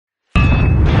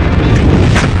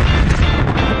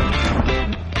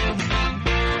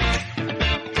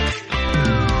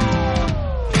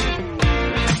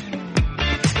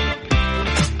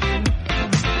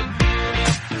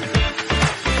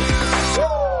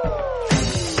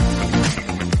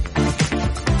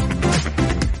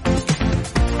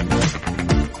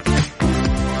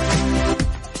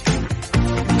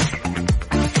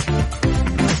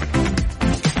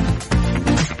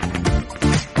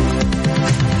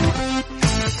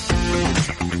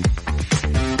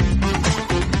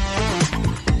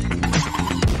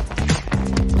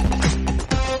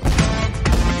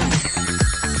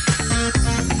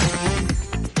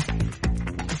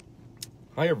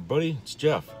everybody, it's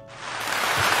Jeff.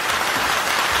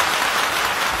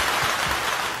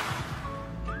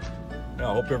 Yeah,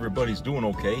 I hope everybody's doing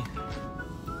okay.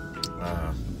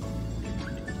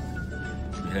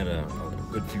 We had a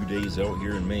good few days out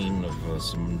here in Maine of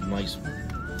some nice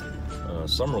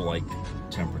summer-like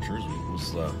temperatures. It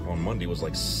was on Monday, it was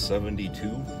like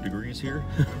 72 degrees here.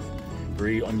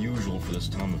 Very unusual for this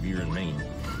time of year in Maine.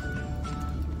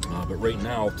 But right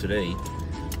now, today,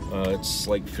 it's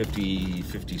like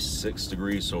 56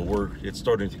 degrees, so it's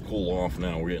starting to cool off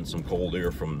now. We're getting some cold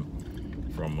air from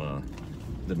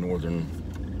the northern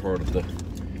part of the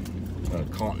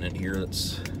continent here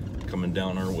that's coming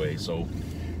down our way. So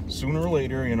sooner or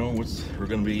later, you know, we're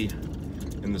going to be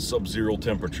in the sub-zero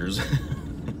temperatures.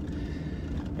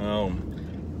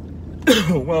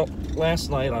 Well, last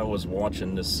night I was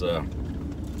watching this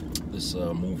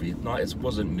movie. It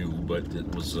wasn't new, but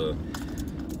it was a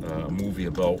movie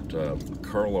about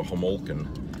Karla Homolka.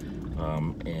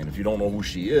 And if you don't know who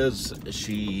she is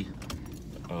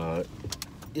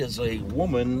a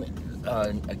woman,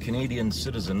 a Canadian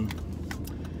citizen,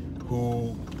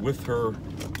 who, with her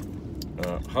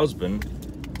husband,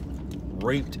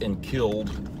 raped and killed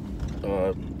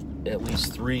at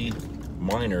least 3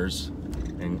 minors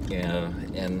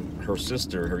and her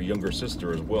sister, her younger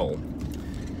sister as well.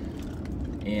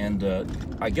 And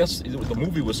I guess the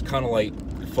movie was kind of like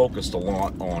focused a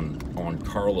lot on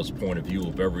Karla's point of view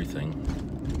of everything.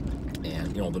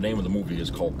 And you know, the name of the movie is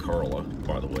called Karla,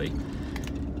 by the way.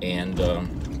 And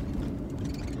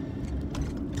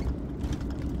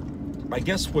I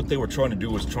guess what they were trying to do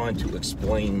was trying to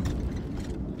explain,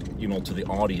 you know, to the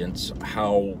audience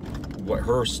what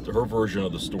her version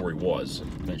of the story was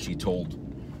that she told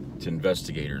to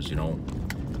investigators, you know.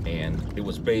 And it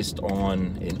was based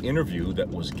on an interview that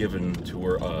was given to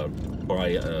her by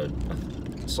a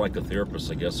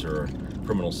psychotherapist, I guess, or a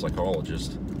criminal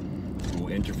psychologist, who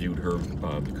interviewed her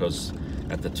because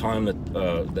at the time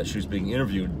that she was being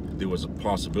interviewed, there was a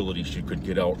possibility she could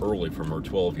get out early from her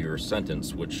 12-year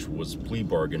sentence, which was plea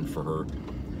bargain for her.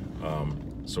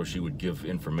 So she would give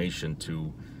information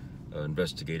to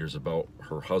investigators about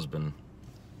her husband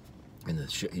and the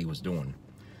shit he was doing.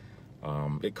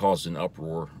 It caused an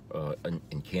uproar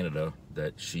in Canada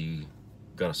that she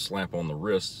got a slap on the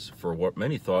wrist for what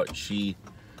many thought she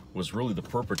was really the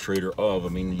perpetrator of. I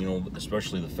mean, you know,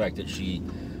 especially the fact that she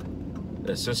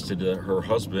assisted her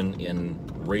husband in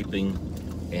raping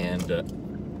and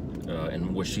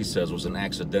what she says was an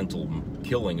accidental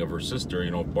killing of her sister,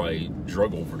 you know, by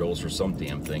drug overdose or some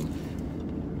damn thing.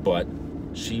 But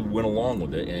she went along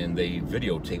with it, and they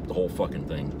videotaped the whole fucking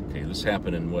thing. Okay, this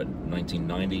happened in what,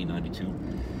 1990, 92?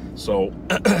 So,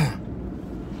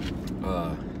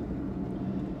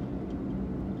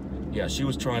 yeah, she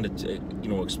was trying to, you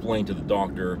know, explain to the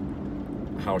doctor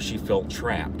how she felt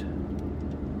trapped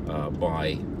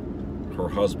by her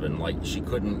husband. Like, she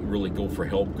couldn't really go for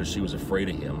help because she was afraid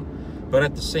of him. But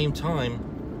at the same time,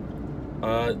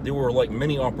 there were like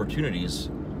many opportunities,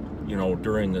 you know,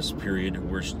 during this period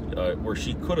where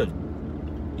she could have,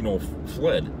 you know,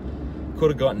 fled,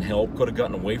 could have gotten help, could have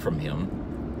gotten away from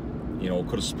him, you know,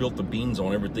 could have spilt the beans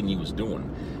on everything he was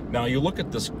doing. Now you look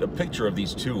at a picture of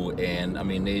these two, and I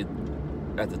mean,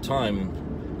 at the time,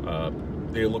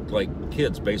 they looked like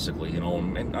kids, basically, you know,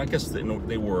 and I guess they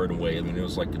were in a way. I mean, it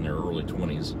was like in their early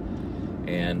 20s,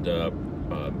 and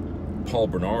Paul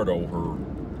Bernardo, her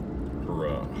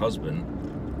husband,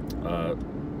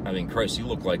 I mean, Christ, he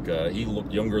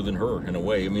looked younger than her in a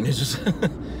way. I mean, it's just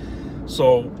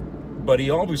so, but he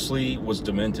obviously was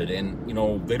demented, and you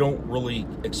know, they don't really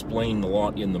explain a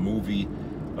lot in the movie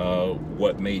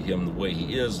what made him the way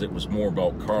he is. It was more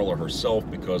about Karla herself,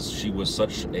 because she was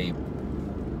such a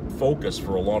focus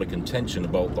for a lot of contention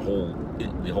about the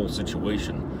whole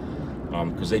situation,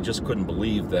 because they just couldn't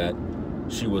believe that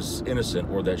she was innocent,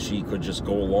 or that she could just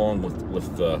go along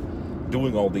with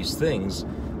doing all these things,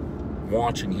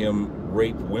 watching him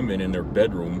rape women in their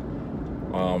bedroom,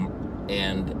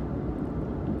 and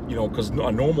you know, because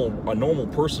a normal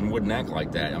person wouldn't act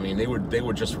like that. I mean, they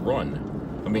would just run.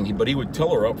 I mean, but he would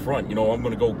tell her up front, you know, I'm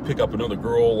going to go pick up another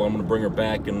girl, I'm going to bring her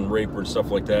back and rape her and stuff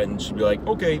like that, and she'd be like,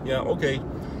 okay, yeah, okay,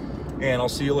 and I'll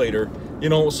see you later, you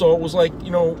know. So it was like,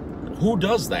 you know, who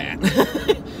does that?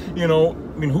 You know,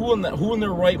 I mean, who in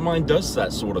their right mind does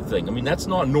that sort of thing? I mean, that's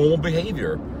not normal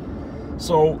behavior.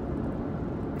 So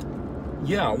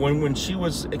yeah, when she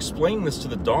was explaining this to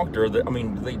the doctor, I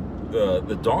mean,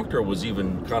 the doctor was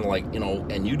even kind of like, you know,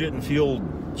 and you didn't feel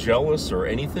jealous or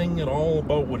anything at all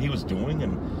about what he was doing?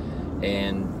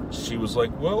 And she was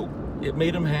like, well, it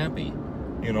made him happy,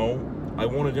 you know, I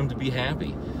wanted him to be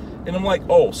happy. And I'm like,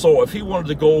 oh, so if he wanted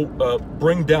to go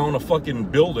bring down a fucking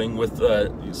building with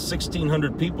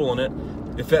 1,600 people in it,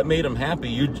 if that made him happy,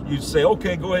 you'd say,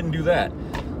 okay, go ahead and do that.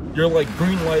 You're like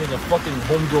greenlighting a fucking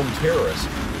homegrown terrorist,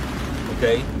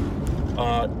 okay?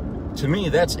 To me,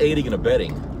 that's aiding and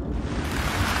abetting,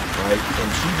 right?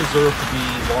 And she deserved to be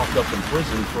locked up in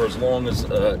prison for as long as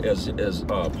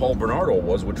Paul Bernardo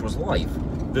was, which was life.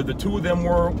 The two of them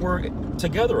were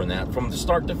together in that from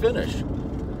start to finish.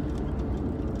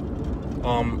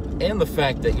 And the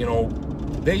fact that, you know,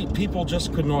 people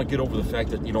just could not get over the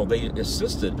fact that, you know, she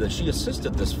assisted this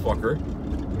fucker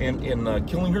in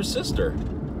killing her sister.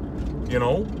 You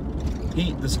know,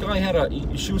 this guy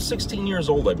she was 16 years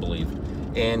old, I believe,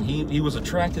 and he was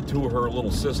attracted to her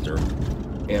little sister,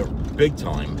 and big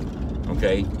time.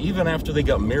 Okay, even after they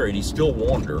got married, he still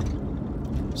wanted her.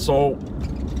 So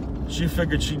she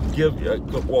figured she'd give.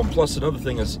 Well, plus another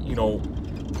thing is, you know,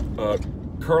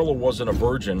 Karla wasn't a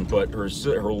virgin, but her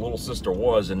little sister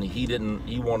was, and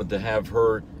he wanted to have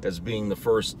her as being the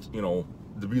first, you know,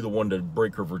 to be the one to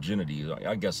break her virginity.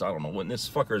 I guess, I don't know, when this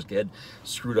fucker's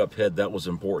screwed up head, that was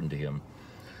important to him.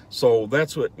 So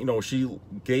that's what, you know, she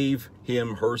gave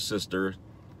him her sister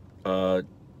as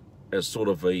sort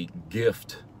of a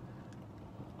gift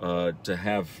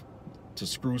to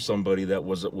screw somebody that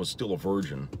was still a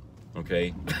virgin,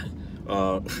 okay?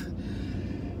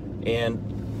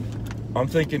 And I'm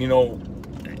thinking, you know,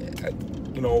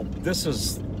 this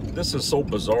is so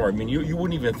bizarre. I mean, you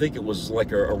wouldn't even think it was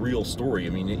like a real story. I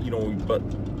mean, you know, but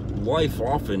life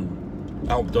often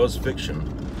outdoes fiction,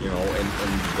 you know, and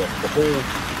the whole,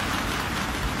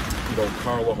 you know,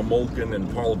 Karla Homolka and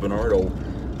Paul Bernardo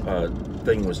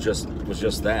thing was just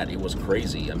that. It was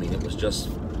crazy. I mean, it was just,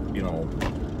 you know,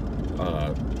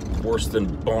 worse than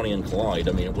Bonnie and Clyde.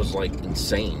 I mean, it was like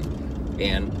insane.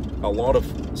 And a lot of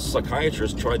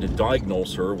psychiatrists tried to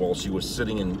diagnose her while she was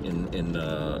sitting in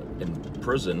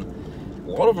prison. A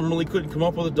lot of them really couldn't come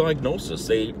up with a diagnosis.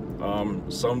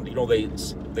 Some, you know, they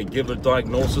give a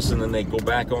diagnosis and then they go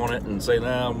back on it and say,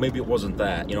 nah, maybe it wasn't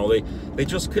that. You know, they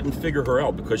just couldn't figure her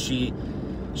out because she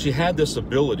had this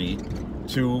ability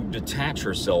to detach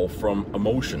herself from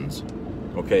emotions.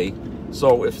 Okay,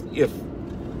 so if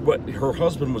what her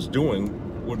husband was doing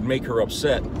would make her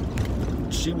upset,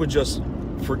 she would just,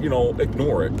 you know,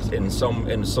 ignore it in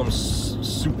some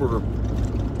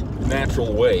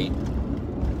supernatural way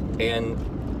and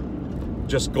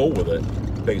just go with it,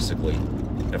 basically.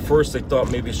 At first they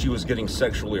thought maybe she was getting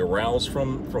sexually aroused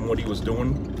from what he was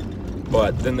doing,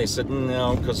 but then they said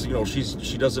no, because, you know,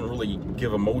 she doesn't really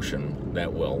give emotion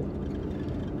that well,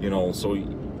 you know, so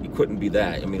it couldn't be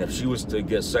that. I mean, if she was to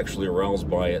get sexually aroused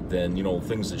by it, then, you know,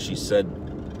 things that she said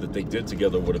that they did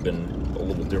together would have been a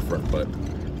little different. But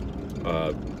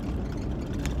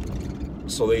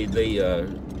so they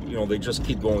you know, they just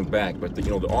keep going back. But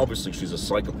you know, obviously she's a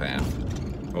psychopath,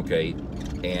 okay,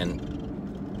 and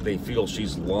they feel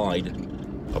she's lied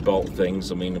about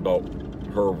things. I mean, about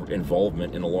her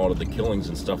involvement in a lot of the killings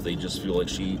and stuff. They just feel like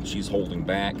she's holding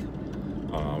back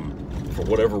for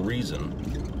whatever reason.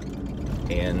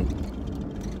 And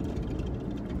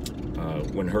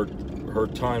when her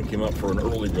time came up for an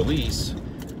early release,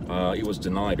 it was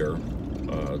denied her,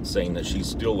 saying that she's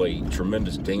still a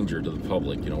tremendous danger to the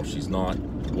public. You know, she's not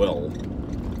well.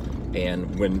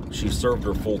 And when she served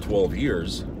her full 12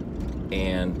 years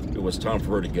and it was time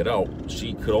for her to get out,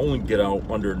 she could only get out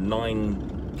under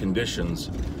 9 conditions,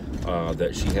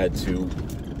 that she had to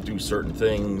do certain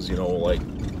things, you know, like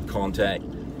contact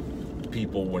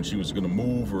people when she was going to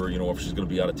move, or, you know, if she's going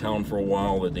to be out of town for a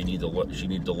while, that she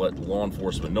needed to let law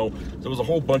enforcement know. There was a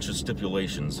whole bunch of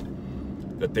stipulations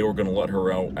that they were going to let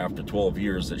her out after 12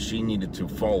 years that she needed to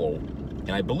follow.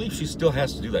 And I believe she still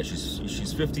has to do that.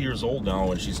 She's 50 years old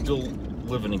now, and she's still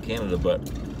living in Canada, but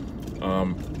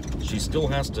she still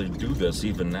has to do this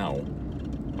even now.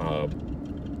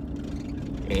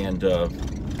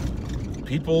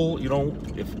 People, you know,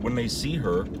 when they see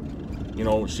her, you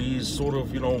know, she's sort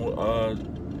of, you know,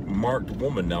 marked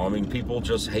woman now. I mean, people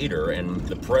just hate her, and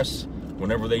the press,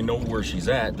 whenever they know where she's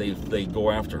at, they go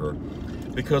after her,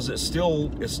 because it's still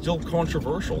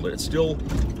controversial. It's still,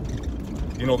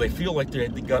 you know, they feel like they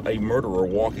got a murderer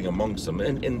walking amongst them,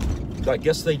 and I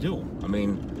guess they do. I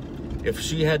mean, if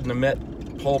she hadn't met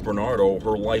Paul Bernardo,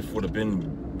 her life would have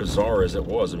been bizarre as it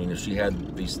was. I mean, if she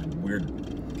had this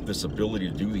ability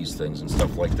to do these things and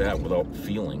stuff like that without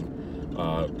feeling,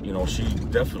 you know, she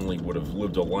definitely would have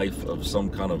lived a life of some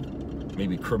kind of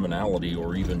maybe criminality,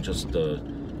 or even just, you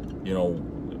know,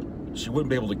 she wouldn't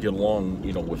be able to get along,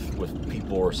 you know, with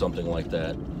people or something like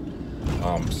that.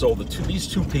 So these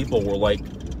two people were like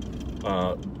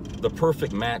the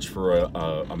perfect match for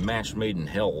a match made in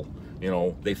hell. You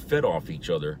know, they fed off each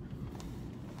other.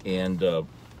 And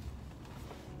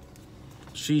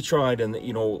she tried, and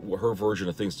you know, her version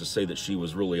of things, to say that she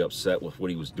was really upset with what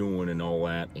he was doing and all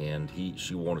that, and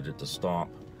she wanted it to stop.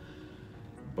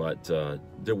 But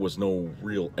there was no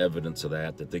real evidence of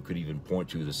that they could even point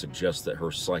to suggest that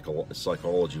her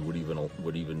psychology would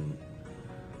even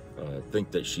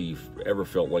think that she ever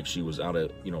felt like she was out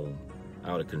of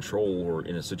control, or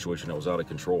in a situation that was out of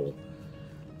control.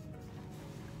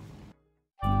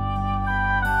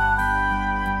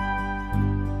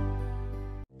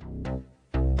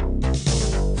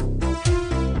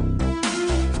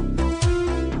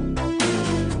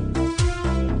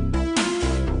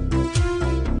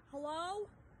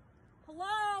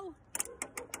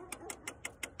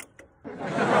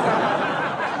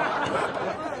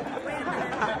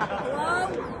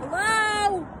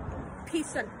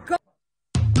 Piece of go.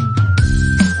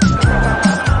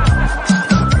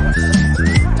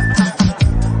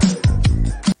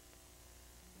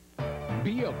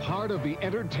 Be a part of the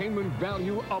entertainment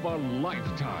value of a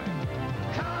lifetime.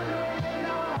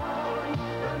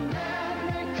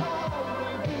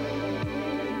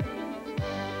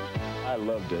 I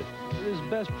loved it. It was the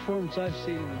best performance I've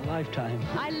seen in a lifetime.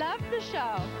 I loved the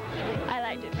show. I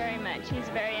liked it very much. He's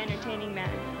a very entertaining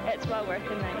man. It's well worth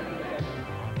the money.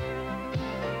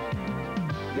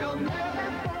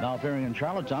 Now appearing in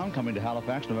Charlottetown, coming to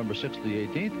Halifax November 6th to the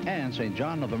 18th, and St.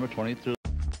 John November 20th through.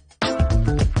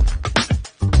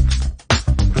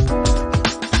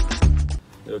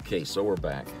 Okay, so we're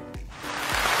back.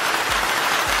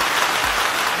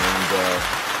 And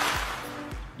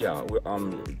yeah,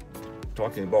 I'm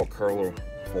talking about Karla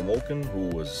Homolka, who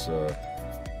was,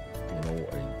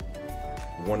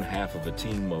 one half of a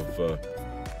team of a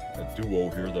duo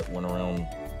here that went around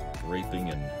raping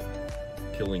and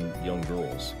killing young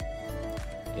girls.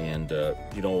 And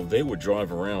they would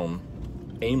drive around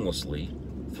aimlessly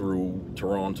through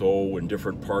Toronto and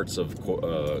different parts of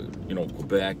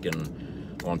Quebec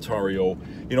and Ontario,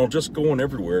 just going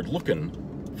everywhere looking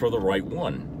for the right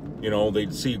one.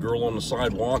 They'd see a girl on the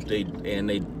sidewalk, they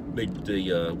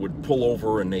would pull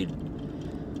over, and they'd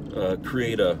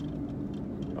create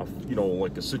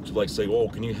like say, oh,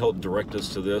 can you help direct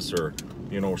us to this, or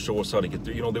show us how to get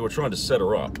there. They were trying to set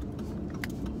her up.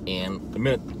 And the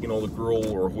minute the girl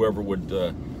or whoever would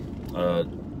go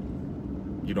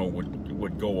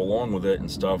along with it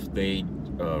and stuff,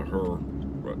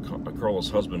 Karla's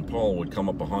husband Paul would come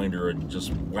up behind her and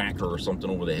just whack her or something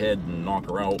over the head and knock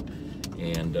her out.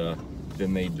 And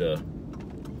then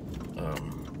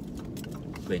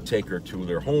they'd take her to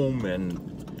their home, and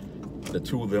the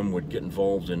two of them would get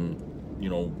involved in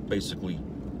basically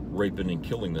raping and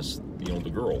killing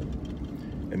the girl.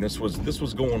 And this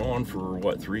was going on for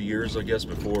what, 3 years, I guess,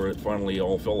 before it finally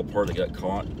all fell apart. It got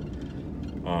caught.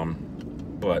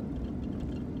 But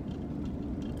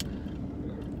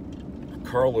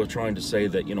Karla trying to say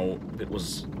that it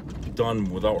was done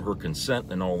without her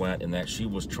consent and all that, and that she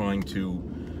was trying to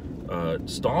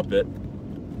stop it,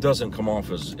 doesn't come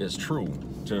off as true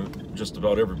to just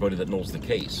about everybody that knows the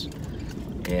case.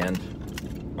 And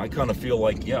I kind of feel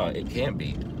like, yeah, it can't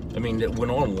be. I mean, it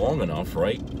went on long enough,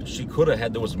 right? She could have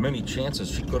had, there was many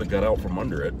chances she could have got out from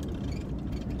under it,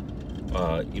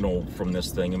 from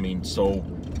this thing. I mean, so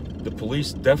the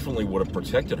police definitely would have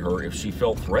protected her if she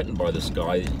felt threatened by this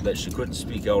guy, that she couldn't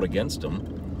speak out against him.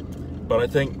 But I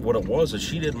think what it was is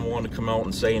she didn't want to come out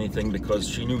and say anything because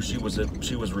she knew she was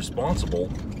responsible,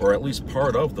 or at least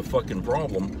part of the fucking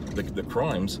problem, the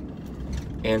crimes,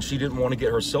 and she didn't want to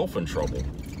get herself in trouble.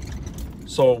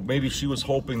 So maybe she was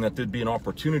hoping that there'd be an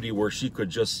opportunity where she could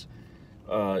just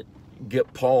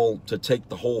get Paul to take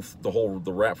the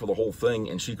rap for the whole thing,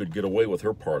 and she could get away with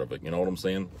her part of it. You know what I'm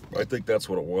saying? I think that's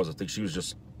what it was. I think she was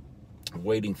just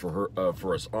waiting for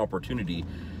an opportunity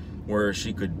where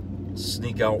she could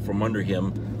sneak out from under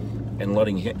him and let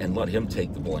him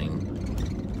take the blame.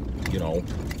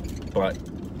 But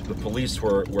the police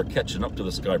were catching up to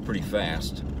this guy pretty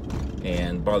fast.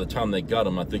 And by the time they got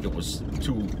him, I think it was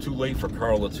too late for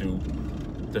Karla to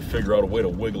figure out a way to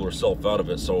wiggle herself out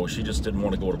of it. So she just didn't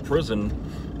want to go to prison.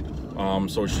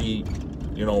 So she,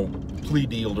 plea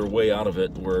dealed her way out of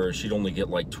it, where she'd only get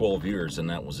like 12 years, and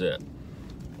that was it.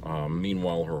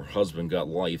 Meanwhile, her husband got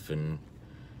life, and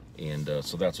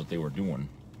so that's what they were doing.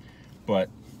 But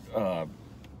I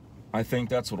think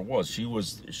that's what it was. She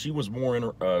was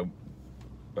more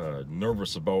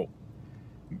nervous about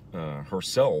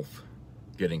herself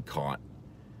getting caught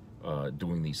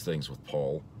doing these things with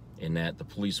Paul, and that the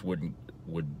police would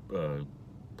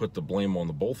put the blame on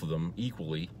the both of them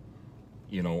equally,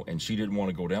 you know, and she didn't want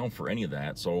to go down for any of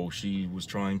that. So she was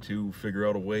trying to figure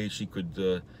out a way she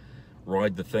could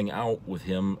ride the thing out with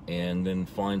him, and then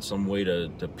find some way to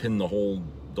pin the whole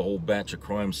batch of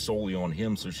crimes solely on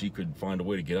him, so she could find a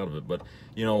way to get out of it. But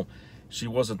you know, she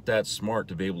wasn't that smart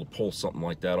to be able to pull something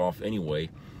like that off anyway,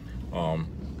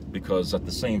 because at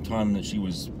the same time that she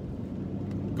was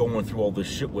going through all this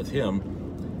shit with him,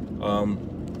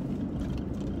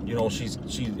 you know,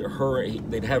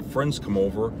 they'd have friends come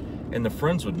over, and the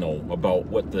friends would know about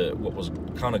what was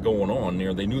kind of going on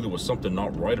there. They knew there was something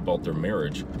not right about their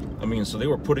marriage. I mean, so they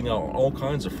were putting out all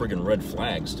kinds of friggin' red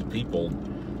flags to people,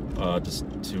 you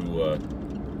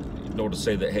know, to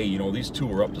say that, hey, you know, these two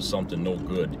are up to something no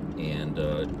good, and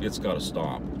it's got to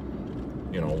stop.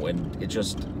 You know, and it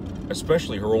just,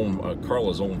 especially her own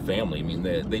Karla's own family. I mean,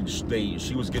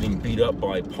 she was getting beat up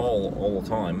by Paul all the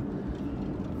time,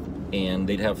 and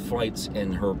they'd have fights,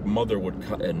 and her mother would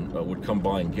come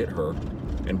by and get her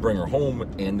and bring her home,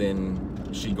 and then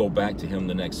she'd go back to him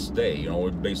the next day, you know,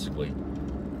 basically.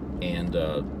 And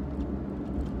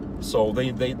so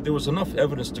there was enough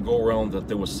evidence to go around that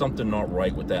there was something not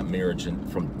right with that marriage,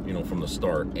 and from the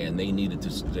start, and they needed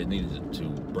to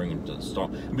bring it to a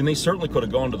stop. I mean, they certainly could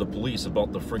have gone to the police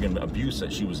about the friggin' abuse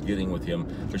that she was getting with him,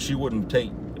 but she wouldn't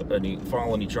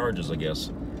file any charges, I guess.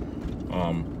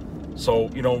 So,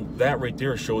 you know, that right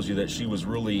there shows you that she was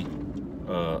really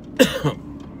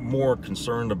more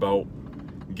concerned about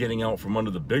getting out from under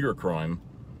the bigger crime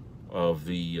of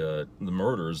the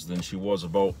murders than she was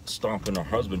about stopping her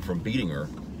husband from beating her.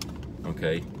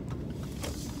 Okay,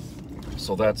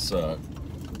 so that's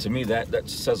to me that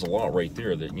says a lot right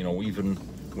there. That, you know, even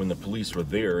when the police were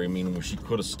there, I mean, when she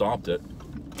could have stopped it,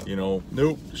 you know,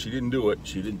 nope, she didn't do it.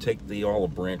 She didn't take the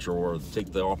olive branch or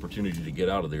take the opportunity to get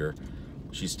out of there.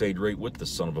 She stayed right with the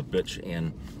son of a bitch,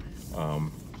 and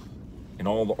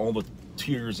all the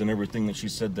tears and everything that she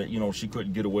said that, you know, she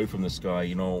couldn't get away from this guy,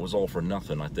 you know, it was all for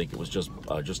nothing. I think it was just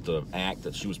an act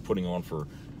that she was putting on for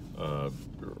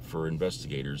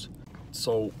investigators.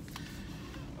 So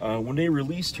when they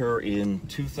released her in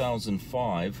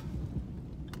 2005,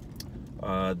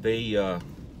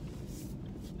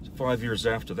 5 years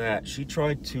after that, she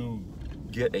tried to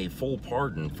get a full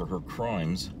pardon for her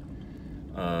crimes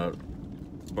by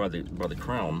the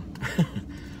Crown.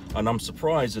 And I'm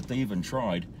surprised that they even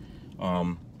tried,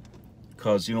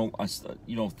 because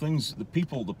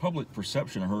the public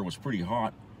perception of her was pretty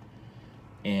hot,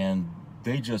 and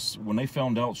they just, when they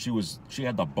found out she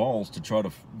had the balls to try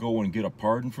to go and get a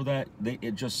pardon for that,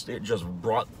 it just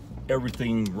brought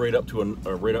everything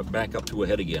back up to a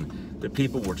head again. The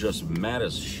people were just mad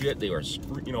as shit. They were,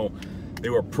 you know, they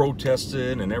were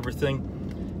protesting and everything,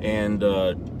 and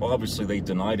obviously they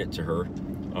denied it to her.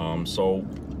 So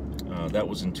that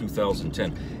was in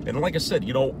 2010, and like I said,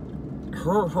 you know,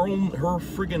 her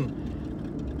friggin'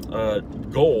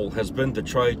 goal has been to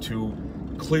try to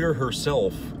clear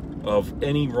herself of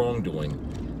any wrongdoing.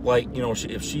 Like, you know,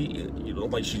 if she, you know,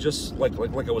 like she just like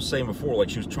I was saying before, like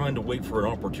she was trying to wait for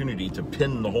an opportunity to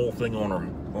pin the whole thing on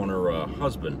her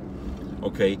husband.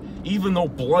 Okay, even though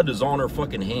blood is on her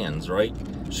fucking hands, right?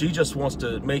 She just wants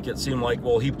to make it seem like,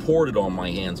 well, he poured it on my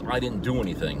hands, I didn't do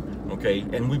anything. Okay,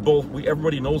 and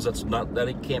everybody knows that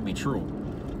it can't be true.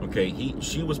 Okay,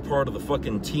 she was part of the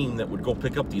fucking team that would go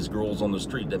pick up these girls on the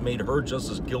street, that made her just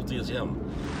as guilty as him.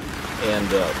 And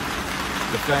the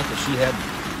fact that she had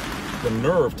the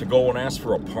nerve to go and ask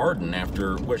for a pardon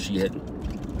after what she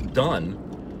had done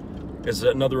is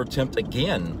another attempt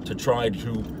again to try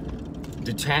to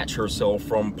detach herself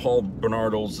from Paul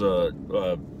Bernardo's you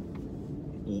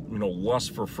know,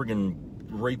 lust for friggin'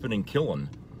 raping and killing.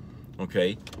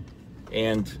 Okay,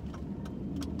 and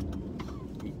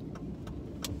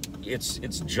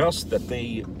it's just that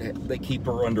they keep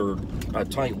her under a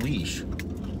tight leash.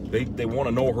 They want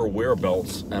to know her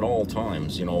whereabouts at all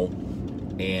times, you know.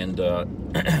 And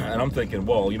and I'm thinking,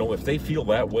 well, you know, if they feel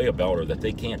that way about her, that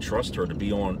they can't trust her to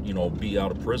be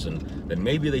out of prison, then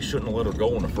maybe they shouldn't have let her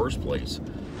go in the first place.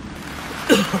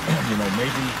 You know,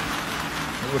 maybe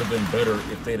it would have been better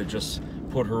if they'd have just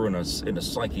put her in a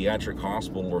psychiatric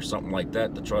hospital or something like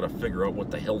that to try to figure out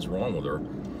what the hell's wrong with her,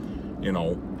 you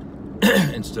know,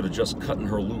 instead of just cutting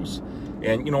her loose.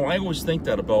 And, you know, I always think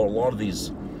that about a lot of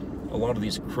these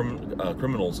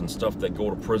criminals and stuff that go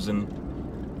to prison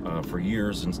for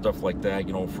years and stuff like that,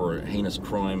 you know, for a heinous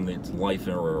crime, it's life,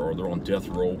 or they're on death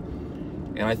row.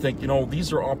 And I think, you know,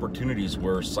 these are opportunities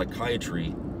where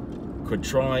psychiatry could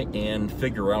try and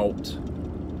figure out,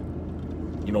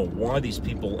 you know, why these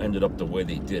people ended up the way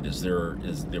they did. Were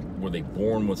they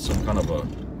born with some kind of a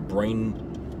brain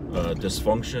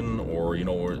dysfunction, or you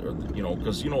know,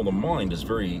 because you know, the mind is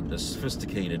very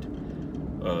sophisticated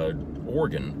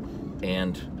organ,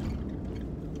 and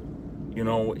you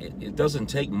know, it doesn't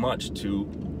take much to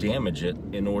damage it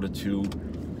in order to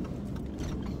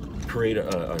create a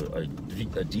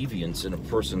deviance in a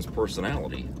person's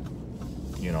personality.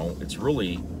 You know, it's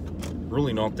really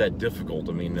not that difficult.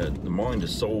 I mean, the mind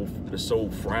is so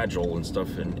fragile and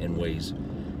stuff in ways,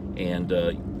 and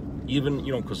even,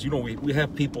 you know, because, you know, we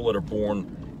have people that are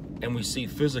born and we see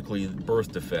physically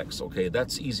birth defects. Okay,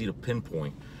 that's easy to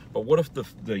pinpoint. But what if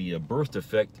the birth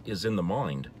defect is in the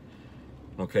mind?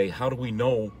 Okay, how do we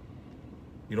know,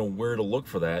 you know, where to look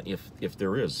for that if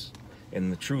there is?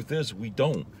 And the truth is, we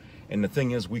don't. And the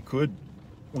thing is, we could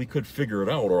figure it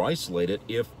out or isolate it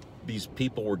if these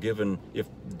people were given, if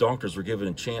doctors were given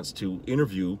a chance to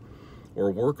interview or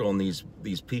work on these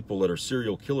people that are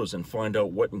serial killers and find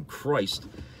out what in Christ,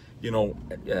 you know,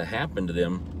 happened to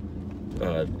them.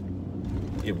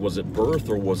 Was it birth,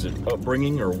 or was it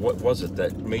upbringing, or what was it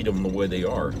that made them the way they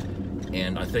are?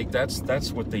 And I think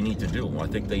that's what they need to do. I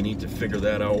think they need to figure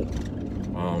that out.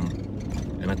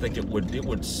 And I think it would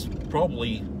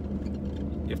probably,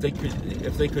 if they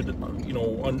could, you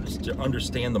know,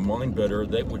 understand the mind better,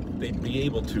 they'd be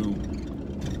able to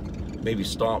maybe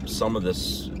stop some of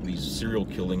these serial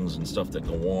killings and stuff that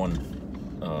go on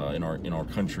in our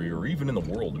country, or even in the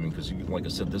world. I mean, because like I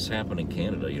said, this happened in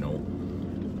Canada, you know.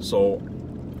 So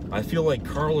I feel like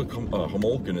Karla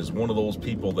Homolka is one of those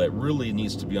people that really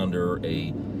needs to be under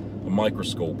a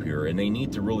microscope here, and they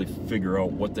need to really figure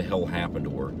out what the hell happened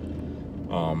to her.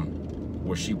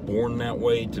 Was she born that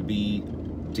way, to be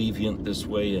deviant this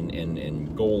way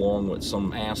and go along with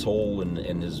some asshole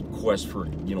and his quest for,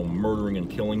 you know, murdering and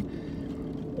killing?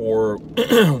 Or,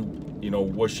 you know,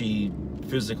 was she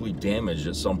physically damaged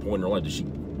at some point in her life? Did she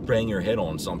bang her head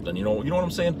on something? You know what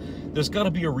I'm saying? There's got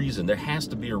to be a reason. There has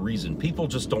to be a reason. People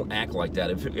just don't act like that.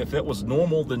 If it was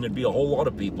normal, then there'd be a whole lot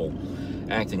of people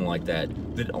acting like that.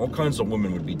 All kinds of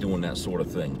women would be doing that sort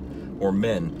of thing, or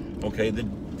men. Okay,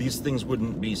 these things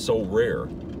wouldn't be so rare.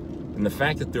 And the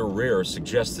fact that they're rare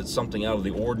suggests that something out of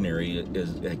the ordinary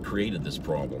had created this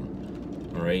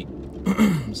problem. All right,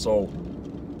 so,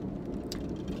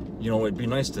 you know, it'd be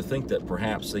nice to think that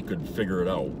perhaps they could figure it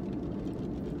out,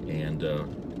 and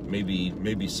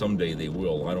maybe someday they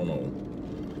will. I don't know.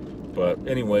 But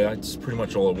anyway, that's pretty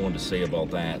much all I wanted to say about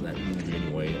that movie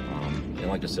anyway. And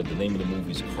like I said, the name of the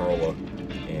movie is Karla,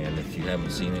 and if you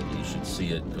haven't seen it, you should see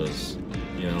it, because,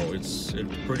 you know, it's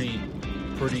pretty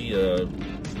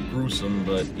gruesome.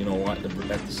 But, you know, at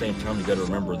the same time, you got to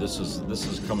remember, this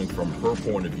is coming from her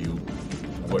point of view,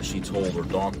 what she told her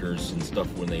doctors and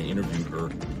stuff when they interviewed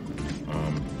her,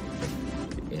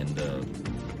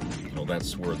 you know,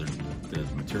 that's where the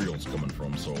material's coming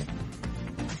from. So you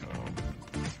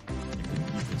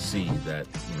can see that,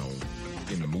 you know,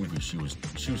 in the movie she was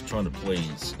trying to play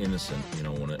innocent, you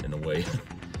know, in a way.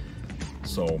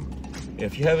 So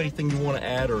if you have anything you want to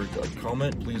add or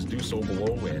comment, please do so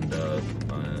below, and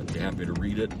I'd be happy to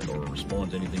read it or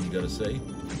respond to anything you got to say.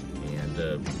 And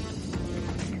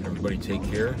everybody take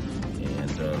care,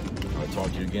 and I'll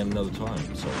talk to you again another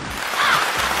time. So.